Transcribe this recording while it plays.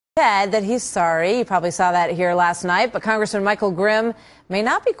Said that he's sorry. You probably saw that here last night. But Congressman Michael Grimm may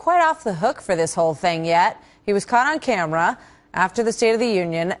not be quite off the hook for this whole thing yet. He was caught on camera after the State of the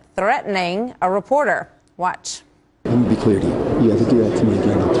Union threatening a reporter. Watch. Let me be clear to you. You have to do that to me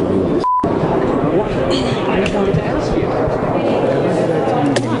again. It's rude. I wanted to ask you.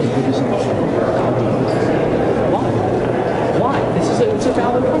 Why? It's a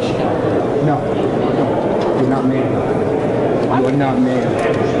valid question. No. You're not man. You are not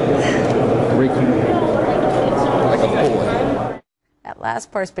man. Breaking like a boy. That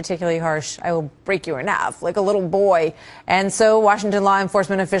last part's particularly harsh. I will break you in half like a little boy. And so Washington law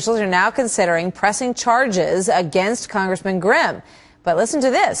enforcement officials are now considering pressing charges against Congressman Grimm. But listen to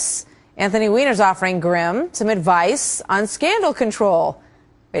this. Anthony Weiner's offering Grimm some advice on scandal control.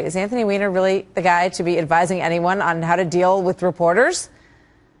 Wait, is Anthony Weiner really the guy to be advising anyone on how to deal with reporters?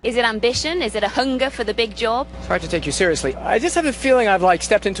 Is it ambition? Is it a hunger for the big job? It's hard to take you seriously. I just have a feeling I've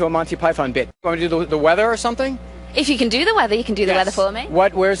stepped into a Monty Python bit. Want me to do the weather or something? If you can do the weather, you can do the weather for me.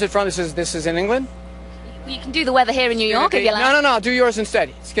 Where is it from? This is in England? You can do the weather here in New York if you like. No, do yours instead.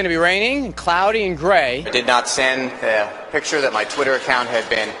 It's going to be raining and cloudy and gray. I did not send the picture that my Twitter account had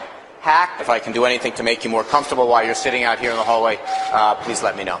been hacked. If I can do anything to make you more comfortable while you're sitting out here in the hallway, please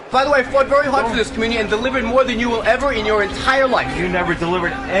let me know. By the way, I fought very hard for this community and delivered more than you will ever in your entire life. You never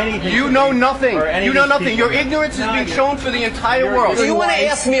delivered anything. You know nothing. You know nothing. Your ignorance is being shown for the entire world. Do you want to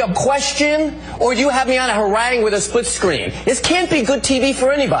ask me a question, or do you have me on a harangue with a split screen? This can't be good TV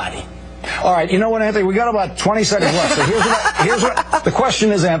for anybody. All right, you know what, Anthony? We got about 20 seconds left. So here's what the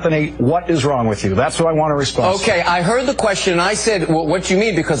question is, Anthony. What is wrong with you? That's what I want to respond to. Okay, I heard the question, and I said, well, what do you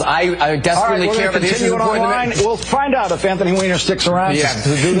mean? Because I desperately care about this. We'll find out if Anthony Weiner sticks around to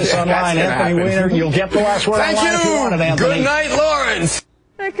do this online. Anthony Weiner, you'll get the last word online if you want it, Anthony. Good night, Lawrence.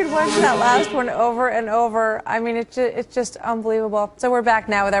 I could watch that last one over and over. I mean, it's just unbelievable. So we're back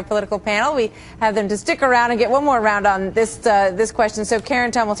now with our political panel. We have them to stick around and get one more round on this question. So,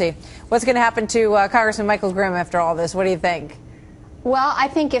 Karen Tumulty, what's going to happen to Congressman Michael Grimm after all this? What do you think? Well, I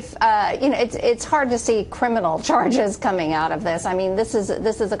think if it's hard to see criminal charges coming out of this. I mean, this is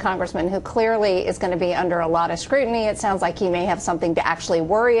a congressman who clearly is going to be under a lot of scrutiny. It sounds like he may have something to actually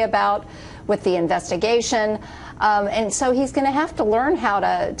worry about with the investigation. And so he's going to have to learn how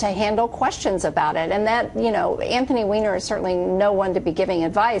to handle questions about it. And that, Anthony Weiner is certainly no one to be giving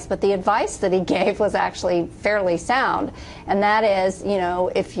advice, but the advice that he gave was actually fairly sound. And that is,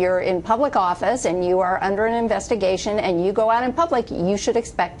 if you're in public office and you are under an investigation and you go out in public, you should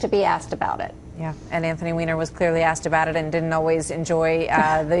expect to be asked about it. Yeah, and Anthony Weiner was clearly asked about it and didn't always enjoy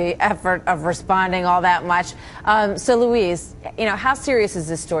the effort of responding all that much. So, Louise, how serious is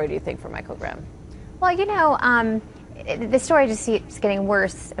this story, do you think, for Michael Grimm? Well, the story just keeps getting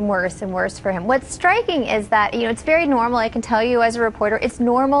worse and worse and worse for him. What's striking is that, it's very normal. I can tell you as a reporter, it's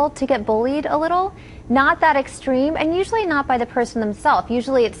normal to get bullied a little. Not that extreme, and usually not by the person themselves.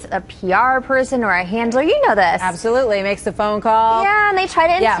 Usually it's a PR person or a handler. You know this. Absolutely. Makes the phone call. Yeah, and they try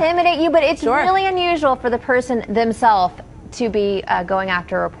to intimidate you, but it's really unusual for the person themselves to be going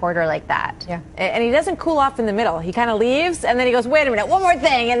after a reporter like that. Yeah, and he doesn't cool off in the middle. He kind of leaves, and then he goes, wait a minute, one more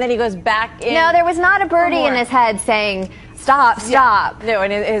thing, and then he goes back in. No, there was not a birdie in his head saying, stop, stop. No,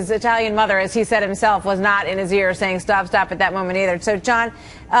 and his Italian mother, as he said himself, was not in his ear saying stop, stop at that moment either. So, John,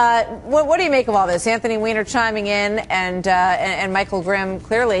 what do you make of all this? Anthony Weiner chiming in, and Michael Grimm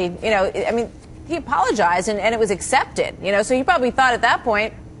clearly, he apologized, and it was accepted. So he probably thought at that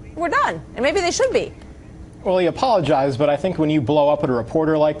point, we're done, and maybe they should be. Well, he apologized, but I think when you blow up at a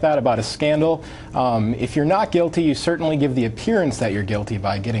reporter like that about a scandal, if you're not guilty, you certainly give the appearance that you're guilty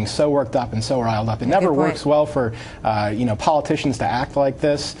by getting so worked up and so riled up. It never works well for politicians to act like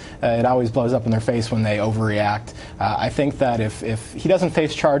this. It always blows up in their face when they overreact. I think that if he doesn't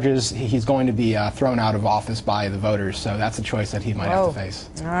face charges, he's going to be thrown out of office by the voters. So that's a choice that he might have to face.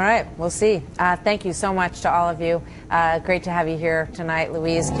 All right, we'll see. Thank you so much to all of you. Great to have you here tonight,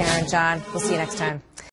 Louise, Karen, John. We'll see you next time.